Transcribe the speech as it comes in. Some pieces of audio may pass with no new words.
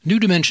New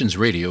Dimensions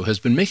Radio has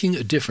been making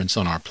a difference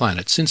on our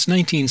planet since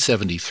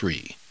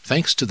 1973,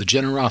 thanks to the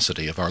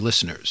generosity of our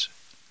listeners.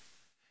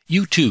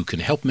 You too can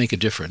help make a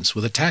difference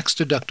with a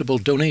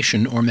tax-deductible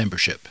donation or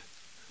membership.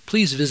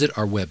 Please visit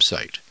our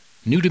website,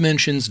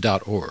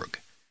 newdimensions.org,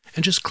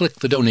 and just click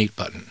the Donate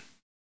button.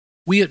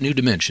 We at New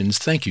Dimensions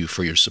thank you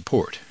for your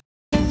support.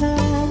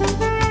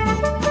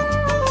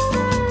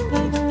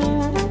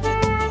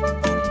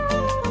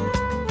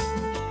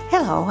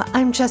 Hello,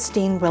 I'm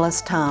Justine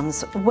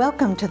Willis-Toms.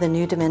 Welcome to the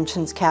New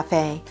Dimensions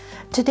Cafe.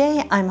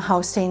 Today I'm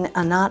hosting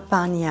Anat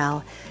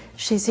Baniel.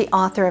 She's the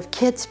author of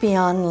Kids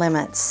Beyond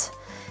Limits,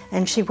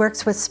 and she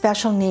works with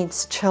special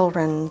needs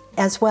children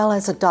as well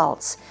as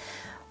adults.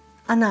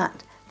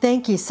 Anat,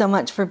 thank you so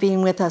much for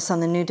being with us on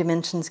the New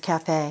Dimensions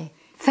Cafe.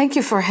 Thank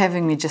you for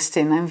having me,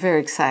 Justine. I'm very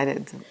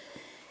excited.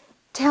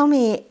 Tell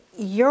me,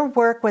 your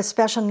work with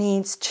special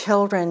needs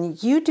children,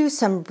 you do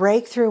some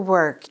breakthrough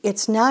work.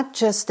 It's not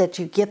just that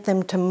you get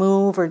them to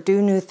move or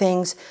do new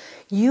things.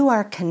 You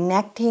are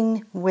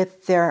connecting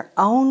with their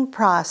own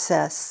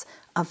process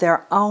of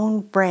their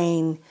own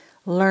brain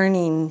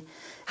learning.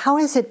 How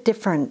is it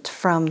different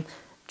from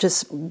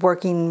just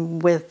working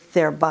with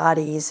their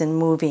bodies and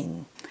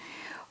moving?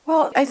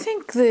 Well, I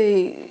think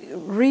the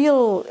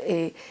real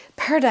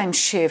paradigm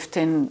shift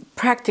and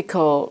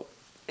practical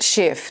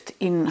shift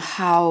in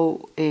how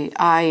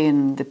I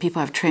and the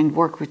people I've trained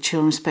work with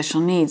children with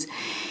special needs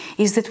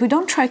is that we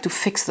don't try to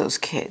fix those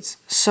kids.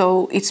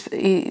 So it's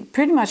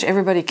pretty much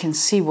everybody can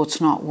see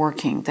what's not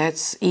working.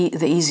 That's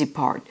the easy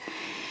part.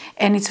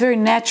 And it's very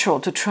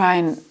natural to try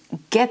and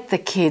get the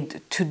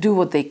kid to do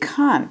what they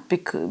can't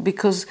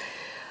because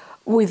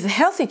with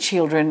healthy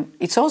children,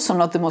 it's also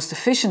not the most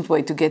efficient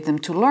way to get them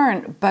to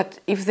learn. But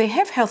if they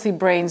have healthy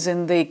brains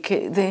and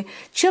the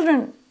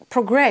children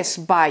progress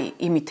by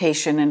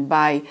imitation and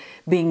by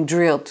being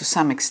drilled to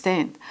some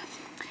extent.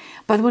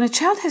 But when a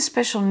child has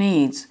special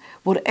needs,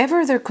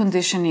 whatever their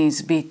condition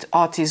is, be it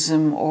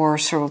autism or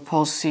cerebral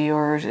palsy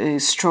or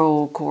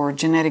stroke or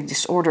genetic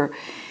disorder,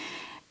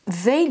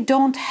 they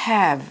don't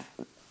have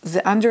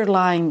the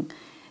underlying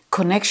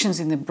connections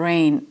in the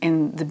brain,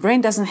 and the brain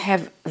doesn't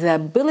have the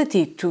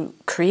ability to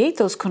create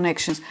those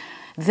connections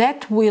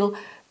that will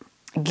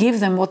give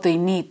them what they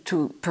need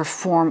to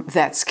perform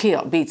that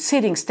skill, be it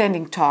sitting,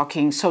 standing,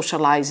 talking,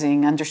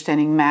 socializing,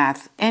 understanding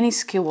math, any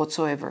skill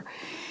whatsoever.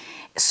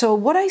 So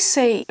what I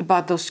say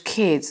about those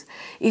kids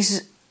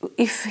is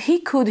if he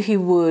could, he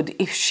would.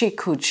 If she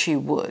could, she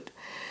would.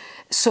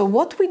 So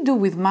what we do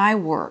with my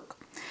work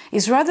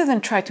is rather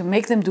than try to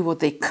make them do what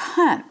they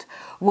can't,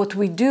 what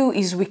we do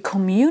is we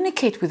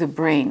communicate with the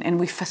brain and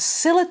we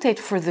facilitate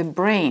for the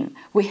brain.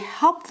 We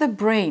help the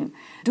brain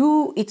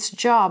do its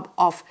job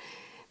of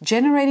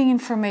generating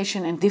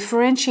information and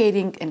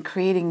differentiating and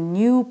creating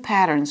new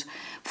patterns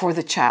for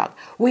the child.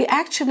 We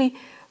actually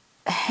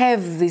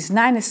have these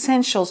 9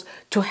 essentials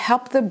to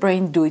help the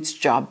brain do its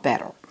job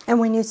better. And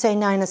when you say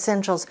 9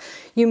 essentials,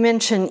 you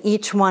mention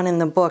each one in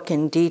the book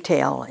in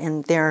detail,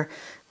 and they're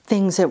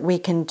things that we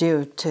can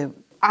do to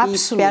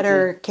Absolutely. be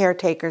better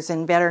caretakers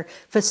and better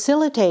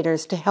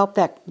facilitators to help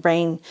that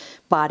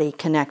brain-body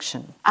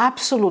connection.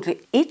 Absolutely.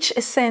 Each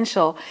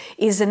essential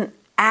is an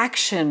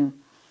action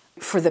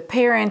for the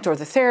parent or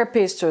the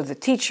therapist or the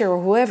teacher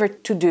or whoever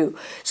to do.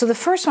 So the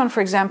first one, for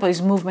example, is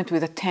movement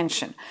with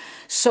attention.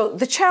 So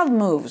the child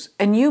moves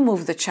and you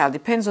move the child,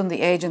 depends on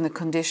the age and the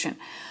condition.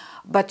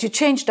 But you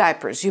change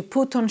diapers, you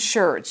put on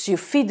shirts, you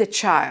feed the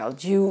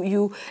child,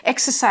 you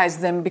exercise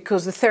them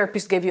because the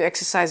therapist gave you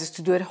exercises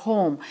to do at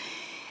home.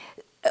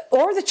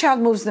 Or the child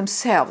moves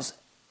themselves.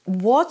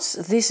 What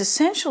this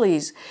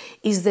essentially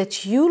is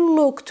that you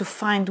look to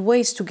find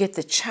ways to get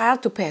the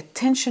child to pay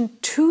attention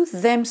to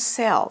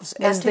themselves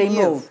as they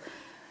move.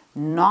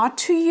 Not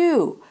to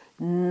you,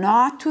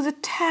 not to the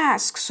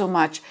task so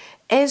much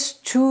as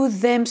to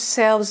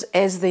themselves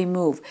as they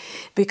move.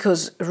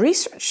 Because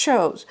research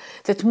shows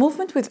that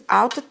movement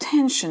without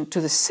attention to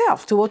the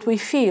self, to what we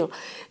feel,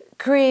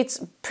 creates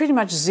pretty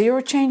much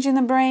zero change in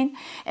the brain,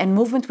 and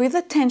movement with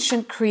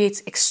attention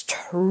creates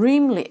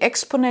extremely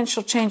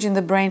exponential change in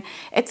the brain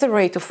at the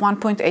rate of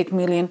 1.8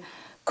 million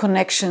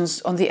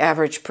connections on the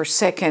average per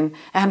second,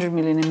 100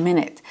 million a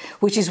minute,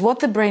 which is what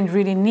the brain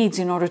really needs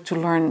in order to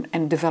learn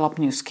and develop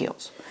new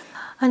skills.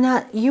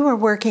 Anat, you were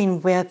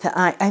working with,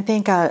 I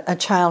think, a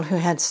child who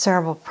had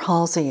cerebral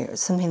palsy or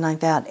something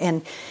like that,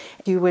 and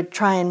you would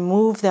try and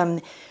move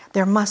them.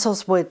 Their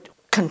muscles would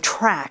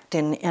contract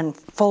and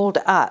fold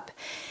up.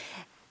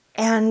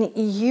 And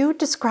you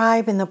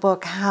describe in the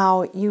book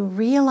how you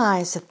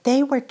realized that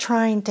they were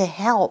trying to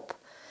help.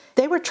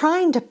 They were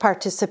trying to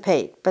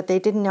participate, but they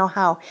didn't know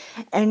how.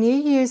 And you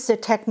used a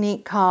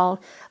technique called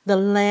the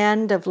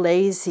land of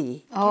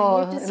lazy.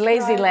 Oh,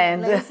 lazy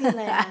land. Lazy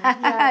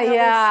land.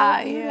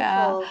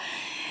 Yeah.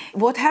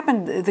 What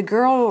happened, the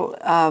girl,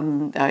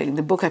 in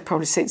the book I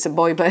probably say it's a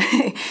boy, but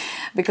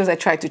because I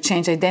tried to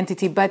change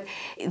identity, but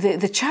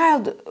the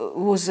child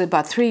was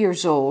about 3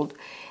 years old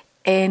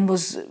and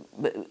was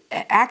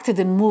acted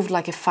and moved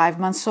like a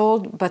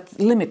 5-month-old, but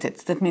limited.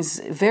 That means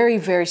very,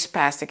 very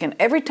spastic. And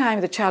every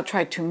time the child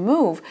tried to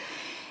move,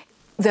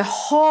 the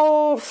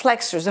whole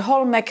flexors, the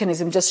whole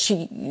mechanism, just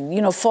she,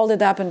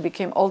 folded up and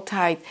became all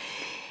tight.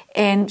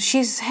 And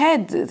she's had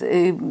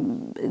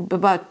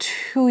about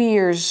 2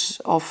 years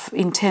of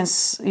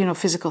intense,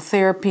 physical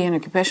therapy and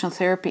occupational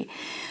therapy.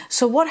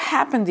 So what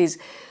happened is,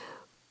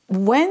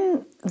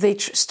 when they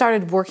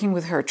started working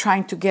with her,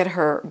 trying to get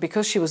her,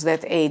 because she was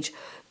that age,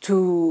 to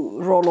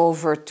roll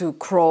over, to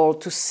crawl,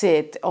 to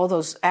sit, all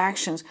those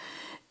actions,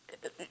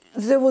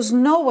 there was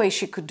no way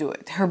she could do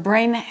it. Her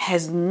brain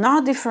has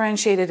not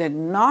differentiated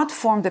and not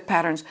formed the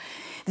patterns.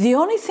 The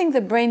only thing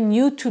the brain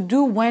knew to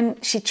do when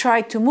she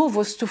tried to move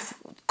was to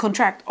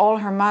contract all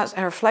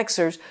her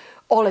flexors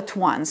all at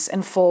once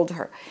and fold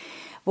her.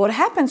 What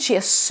happened, she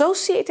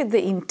associated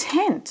the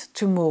intent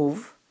to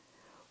move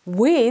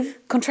with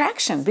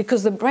contraction,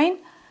 because the brain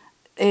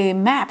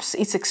maps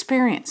its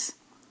experience.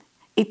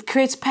 It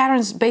creates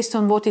patterns based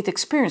on what it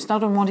experienced,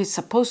 not on what it's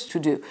supposed to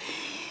do.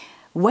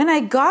 When I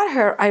got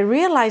her, I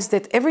realized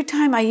that every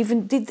time I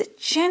even did the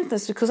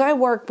gentlest, because I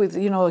work with,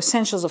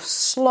 essentials of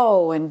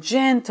slow and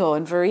gentle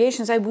and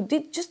variations, I would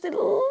do just a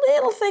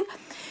little thing.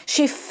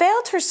 She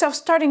felt herself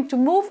starting to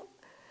move.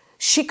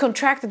 She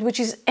contracted, which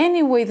is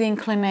anyway the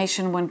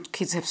inclination when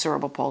kids have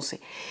cerebral palsy.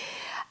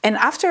 And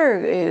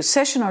after a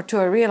session or two,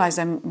 I realized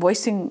I'm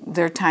wasting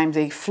their time.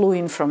 They flew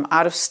in from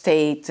out of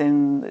state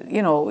and,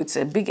 it's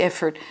a big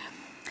effort.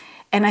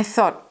 And I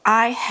thought,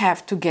 I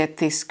have to get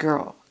this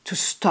girl to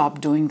stop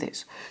doing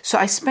this. So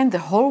I spent the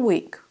whole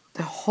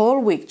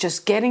week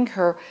just getting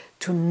her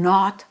to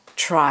not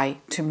try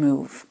to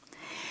move.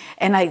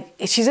 And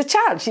she's a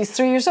child, she's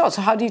 3 years old.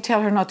 So how do you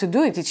tell her not to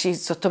do it?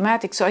 She's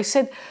automatic. So I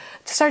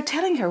started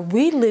telling her,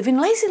 we live in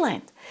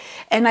Lazyland.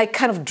 And I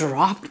kind of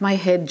dropped my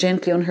head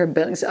gently on her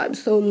belly and said, I'm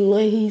so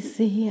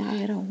lazy,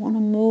 I don't want to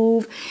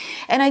move.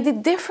 And I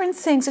did different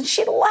things, and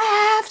she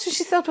laughed, and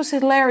she thought it was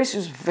hilarious. She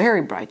was a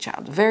very bright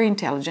child, very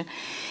intelligent.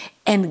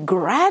 And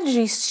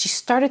gradually, she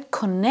started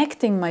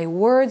connecting my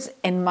words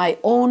and my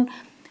own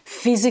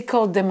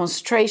physical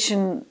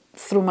demonstration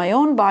through my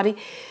own body,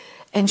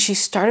 and she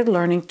started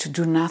learning to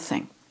do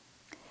nothing.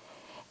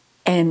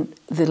 And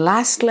the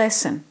last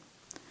lesson,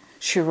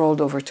 she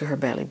rolled over to her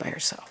belly by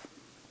herself.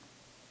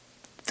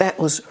 That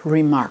was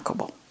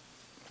remarkable.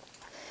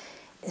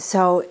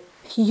 So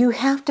you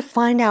have to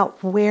find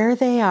out where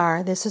they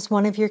are. This is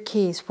one of your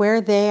keys, where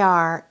they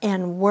are,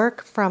 and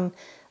work from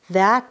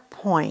that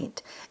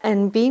point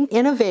and being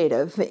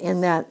innovative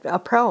in that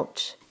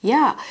approach.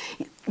 Yeah,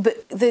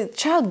 but the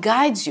child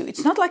guides you.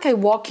 It's not like I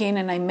walk in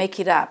and I make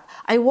it up.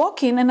 I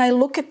walk in and I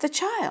look at the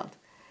child.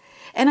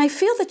 And I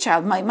feel the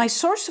child. My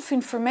source of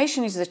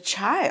information is the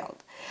child.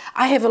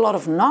 I have a lot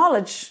of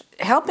knowledge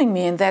helping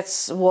me, and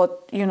that's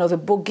what, the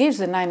book gives,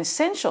 the 9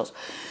 essentials.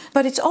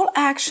 But it's all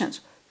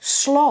actions.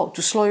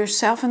 To slow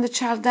yourself and the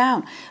child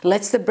down.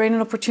 Lets the brain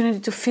an opportunity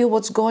to feel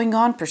what's going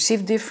on,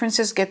 perceive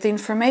differences, get the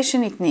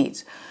information it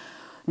needs.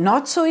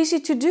 Not so easy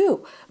to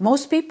do.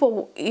 Most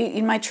people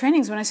in my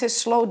trainings, when I say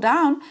slow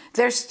down,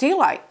 they're still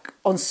like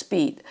on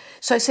speed.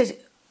 So I say,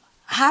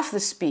 half the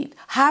speed,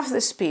 half the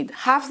speed,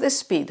 half the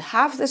speed,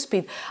 half the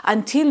speed,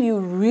 until you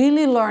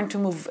really learn to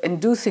move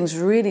and do things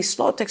really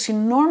slow. It takes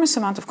enormous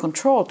amount of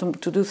control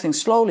to do things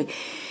slowly.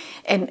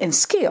 And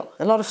skill,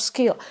 a lot of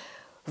skill.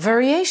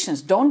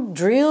 Variations. Don't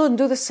drill and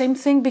do the same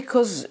thing,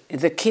 because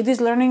the kid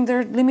is learning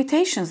their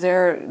limitations.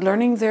 They're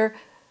learning their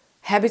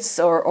habits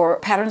or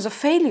patterns of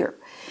failure.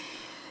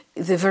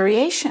 The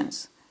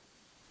variations.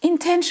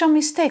 Intentional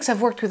mistakes.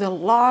 I've worked with a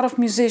lot of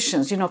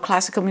musicians,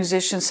 classical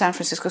musicians, San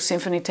Francisco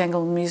Symphony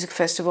Tango Music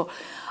Festival.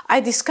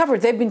 I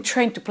discovered they've been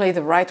trained to play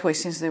the right way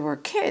since they were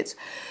kids.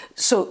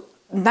 So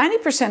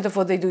 90% of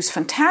what they do is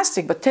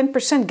fantastic, but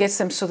 10% gets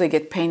them so they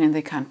get pain and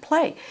they can't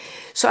play.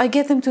 So I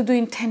get them to do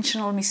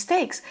intentional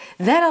mistakes.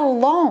 That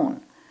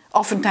alone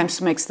oftentimes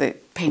makes the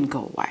pain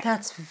go away.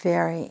 That's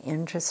very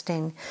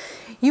interesting.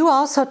 You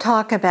also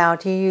talk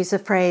about, you use the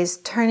phrase,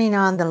 turning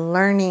on the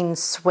learning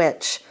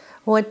switch.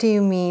 What do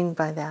you mean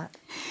by that?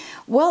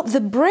 Well,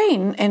 the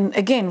brain, and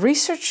again,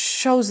 research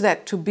shows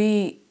that to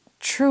be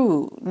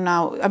true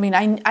now. I mean,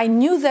 I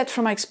knew that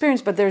from my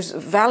experience, but there's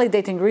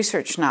validating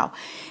research now.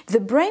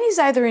 The brain is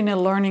either in a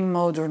learning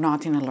mode or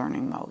not in a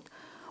learning mode.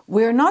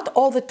 We're not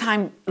all the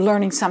time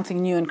learning something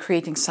new and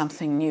creating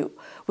something new.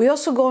 We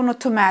also go on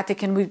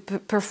automatic and we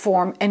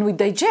perform and we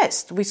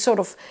digest. We sort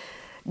of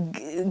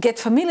get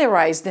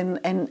familiarized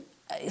and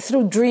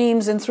through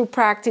dreams and through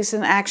practice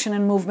and action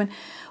and movement,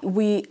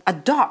 we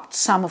adopt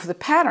some of the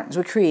patterns.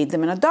 We create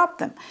them and adopt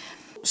them.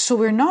 So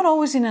we're not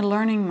always in a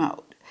learning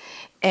mode.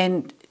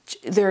 And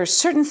there are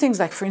certain things,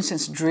 like for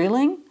instance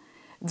drilling,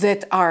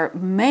 that are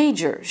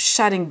major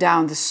shutting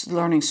down this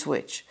learning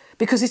switch,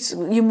 because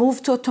you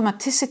move to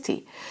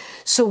automaticity.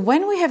 So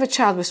when we have a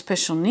child with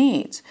special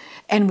needs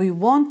and we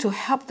want to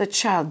help the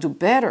child do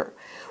better,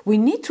 we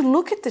need to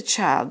look at the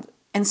child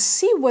and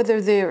see whether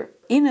they're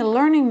in a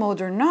learning mode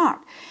or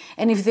not.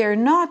 And if they're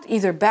not,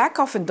 either back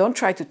off and don't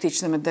try to teach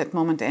them at that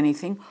moment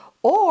anything,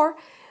 or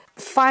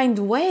find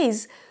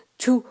ways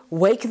to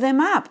wake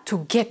them up,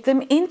 to get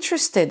them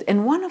interested.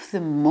 And one of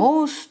the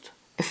most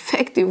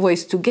effective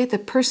ways to get a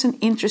person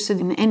interested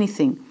in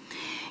anything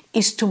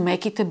is to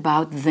make it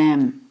about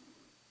them.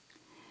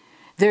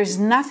 There's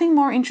nothing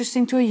more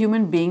interesting to a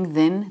human being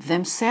than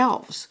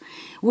themselves.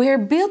 We are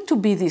built to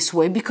be this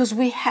way because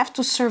we have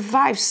to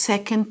survive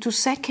second to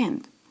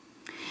second.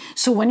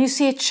 So when you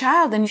see a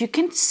child and you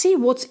can see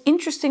what's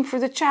interesting for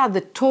the child,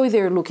 the toy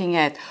they're looking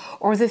at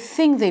or the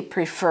thing they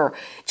prefer,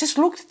 just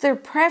look at their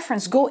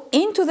preference, go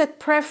into that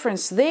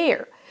preference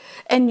there,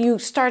 and you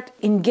start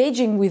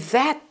engaging with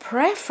that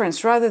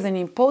preference rather than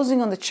imposing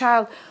on the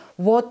child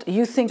what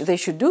you think they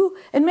should do.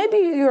 And maybe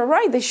you're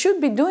right, they should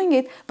be doing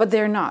it, but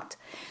they're not.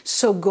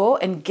 So go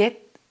and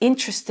get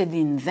interested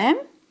in them,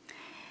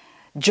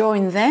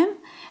 join them.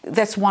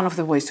 That's one of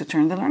the ways to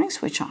turn the learning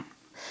switch on.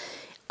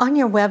 On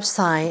your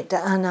website,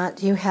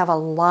 Anat, you have a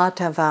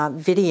lot of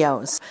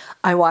videos.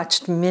 I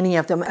watched many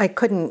of them. I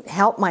couldn't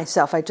help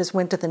myself. I just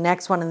went to the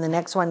next one and the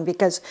next one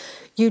because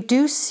you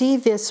do see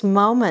this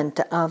moment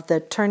of the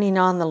turning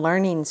on the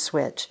learning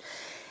switch.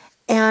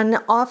 And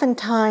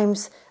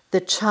oftentimes the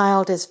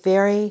child is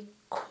very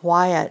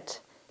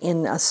quiet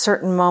in a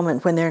certain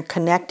moment when they're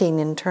connecting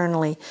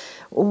internally.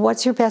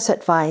 What's your best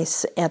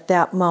advice at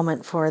that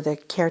moment for the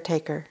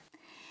caretaker?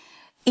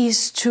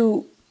 Is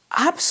to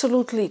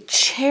absolutely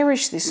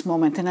cherish this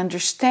moment and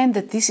understand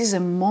that this is a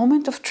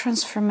moment of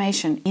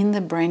transformation in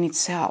the brain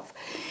itself.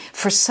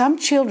 For some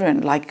children,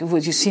 like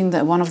what you see in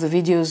one of the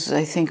videos,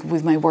 I think,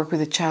 with my work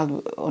with a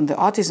child on the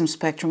autism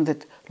spectrum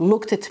that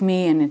looked at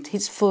me and at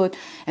his foot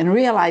and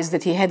realized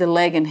that he had a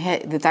leg and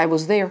that I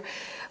was there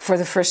for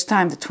the first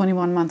time, the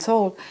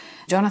 21-month-old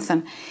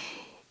Jonathan,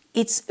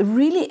 it's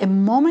really a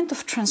moment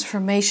of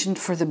transformation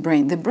for the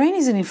brain. The brain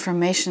is an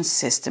information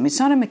system. It's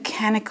not a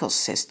mechanical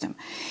system.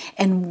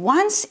 And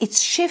once it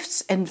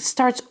shifts and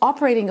starts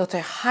operating at a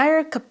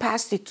higher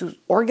capacity to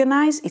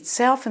organize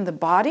itself in the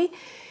body,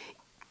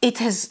 it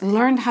has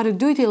learned how to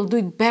do it. It'll do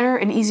it better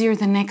and easier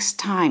the next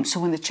time. So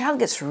when the child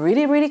gets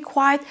really, really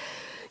quiet,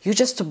 you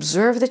just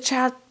observe the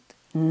child,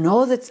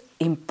 know that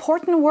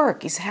important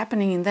work is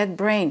happening in that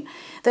brain,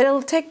 that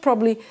it'll take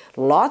probably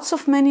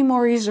many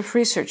more years of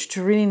research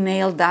to really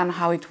nail down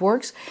how it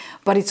works,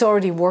 but it's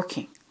already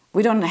working.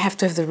 We don't have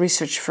to have the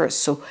research first.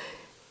 So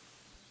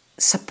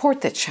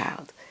support that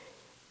child,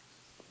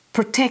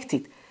 protect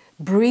it,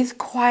 breathe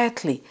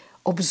quietly,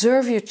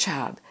 observe your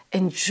child,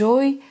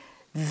 enjoy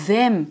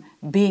them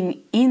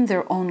being in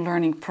their own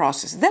learning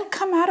process. They'll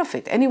come out of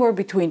it anywhere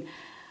between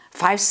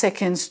 5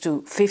 seconds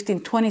to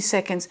 15, 20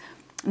 seconds.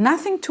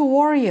 Nothing to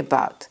worry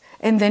about.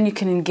 And then you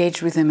can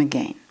engage with them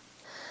again.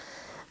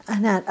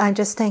 Anat, I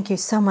just thank you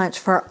so much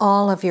for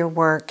all of your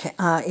work.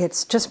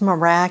 It's just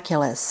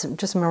miraculous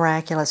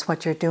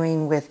what you're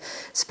doing with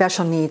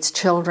special needs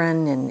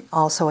children and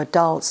also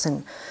adults.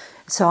 And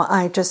so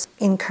I just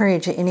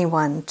encourage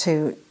anyone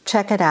to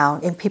check it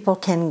out. And people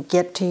can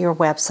get to your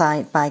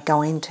website by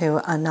going to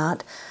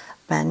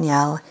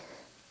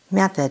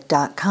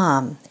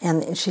anatbanielmethod.com.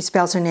 And she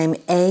spells her name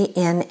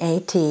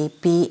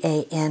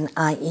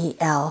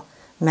ANATBANIEL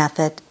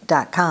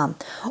method.com.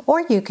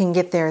 Or you can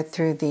get there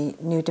through the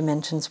New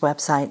Dimensions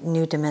website,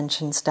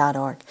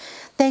 newdimensions.org.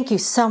 Thank you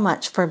so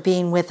much for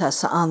being with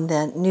us on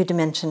the New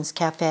Dimensions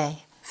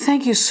Cafe.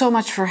 Thank you so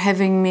much for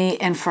having me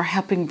and for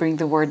helping bring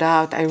the word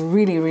out. I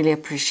really, really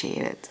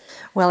appreciate it.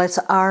 Well, it's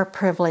our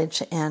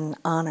privilege and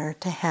honor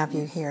to have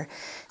you here.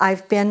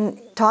 I've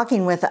been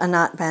talking with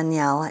Anat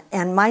Baniel,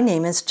 and my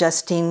name is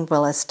Justine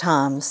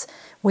Willis-Toms.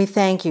 We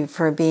thank you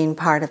for being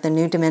part of the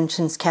New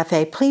Dimensions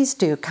Cafe. Please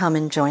do come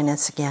and join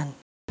us again.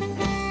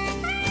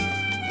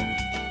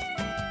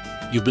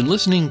 You've been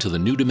listening to the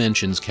New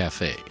Dimensions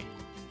Cafe.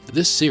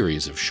 This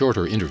series of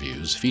shorter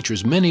interviews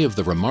features many of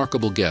the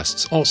remarkable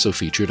guests also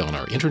featured on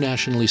our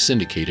internationally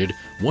syndicated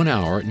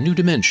one-hour New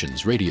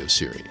Dimensions radio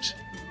series.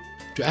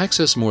 To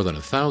access more than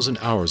 1,000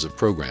 hours of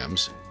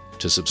programs,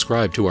 to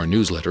subscribe to our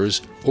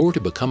newsletters, or to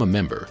become a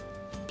member,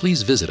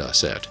 please visit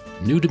us at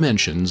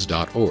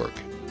newdimensions.org.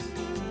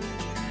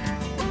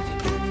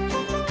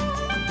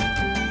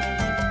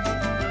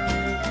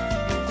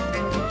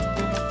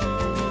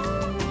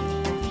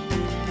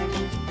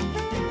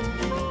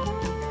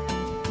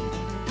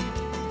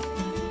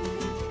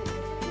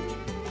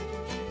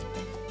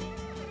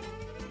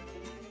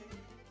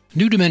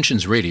 New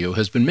Dimensions Radio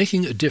has been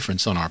making a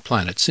difference on our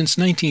planet since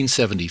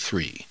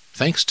 1973,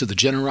 thanks to the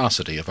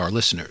generosity of our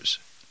listeners.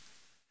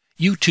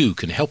 You too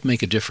can help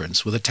make a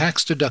difference with a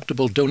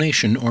tax-deductible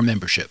donation or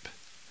membership.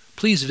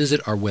 Please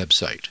visit our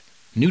website,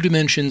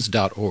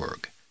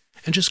 newdimensions.org,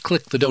 and just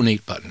click the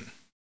Donate button.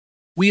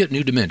 We at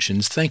New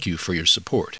Dimensions thank you for your support.